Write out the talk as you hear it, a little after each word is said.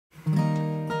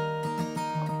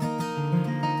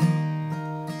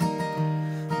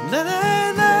La,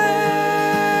 la, la.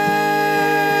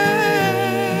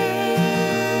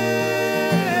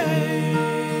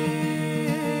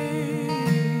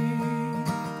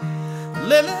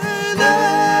 La, la, la.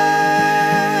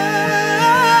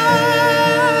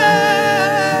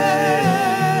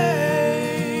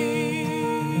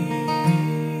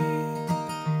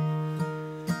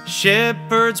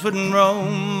 Shepherds wouldn't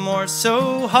roam o'er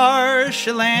so harsh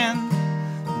a land.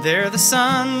 There the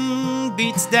sun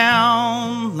beats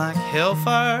down like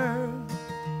hellfire.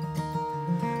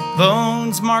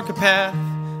 Bones mark a path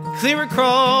clear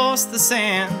across the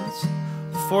sands,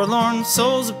 forlorn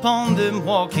souls upon them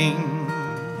walking.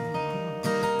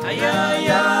 Ay, ay,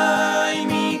 ay,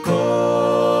 mi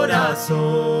corazón,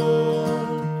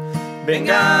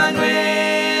 venga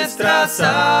nuestra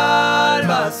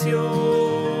salvación.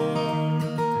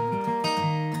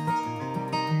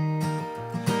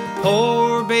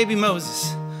 Poor baby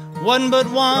Moses wasn't but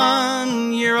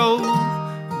 1 year old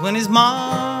when his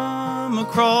mama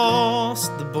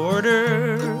crossed the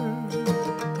border.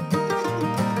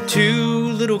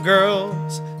 2 little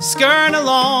girls scurrying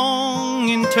along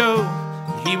in tow,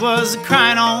 he was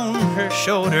crying on her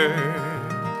shoulder.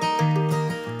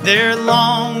 Their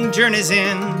long journey's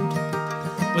end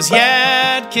was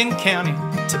Yadkin County,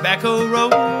 Tobacco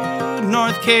Road,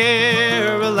 North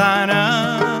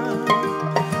Carolina,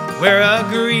 where a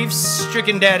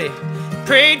grief-stricken daddy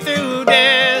prayed through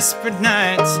desperate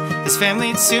nights his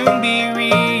family'd soon be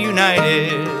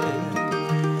reunited.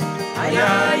 Ay,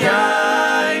 ay,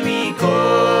 ay, mi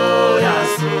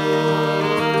corazón,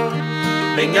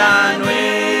 venga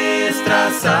nuestra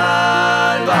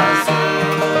salvación.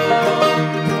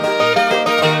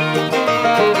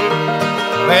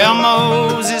 Well,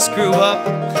 Moses grew up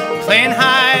playing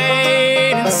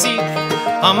hide and seek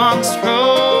amongst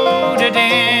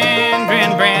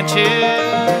rhododendron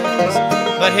branches,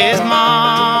 but his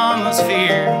mama's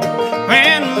fear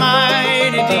ran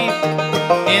mighty deep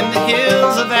in the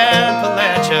hills of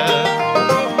Apalachia.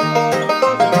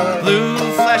 Blue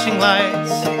flashing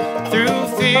lights through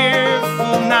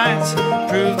fearful nights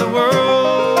proved the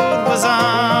world was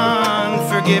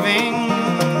unforgiving.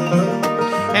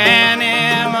 An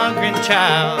immigrant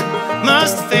child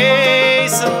must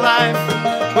face a life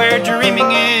where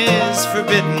dreaming is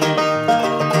forbidden.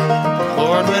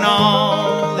 Lord, when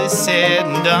all is said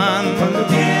and done,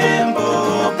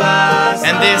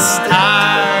 and this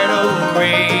tired old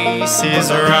race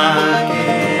is run,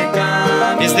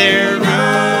 is there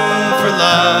room for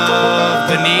love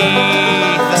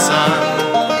beneath the sun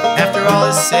after all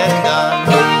is said and done?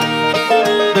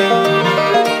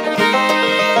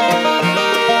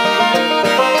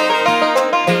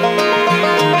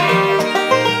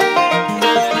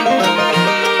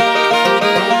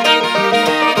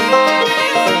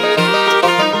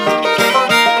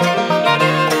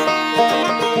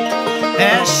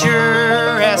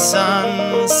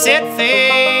 Sunset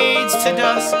fades to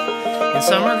dusk, and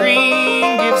summer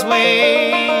green gives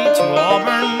way to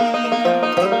auburn.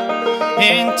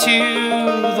 Into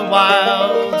the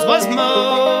wilds was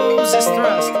Moses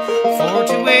thrust, for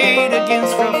to wade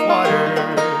against rough waters.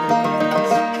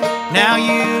 Now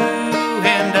you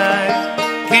and I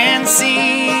can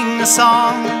sing a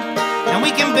song, and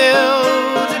we can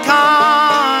build a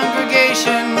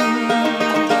congregation,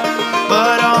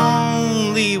 but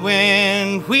only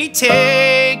when we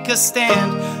take a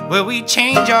stand where we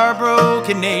change our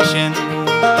broken nation.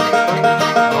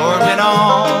 Lord, when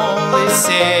all is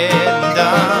said and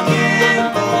done,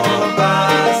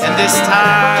 and this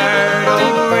tired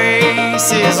old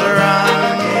race is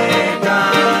run,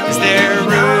 is there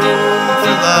room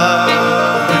for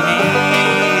love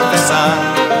beneath the sun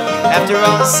after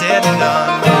all is said and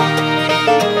done?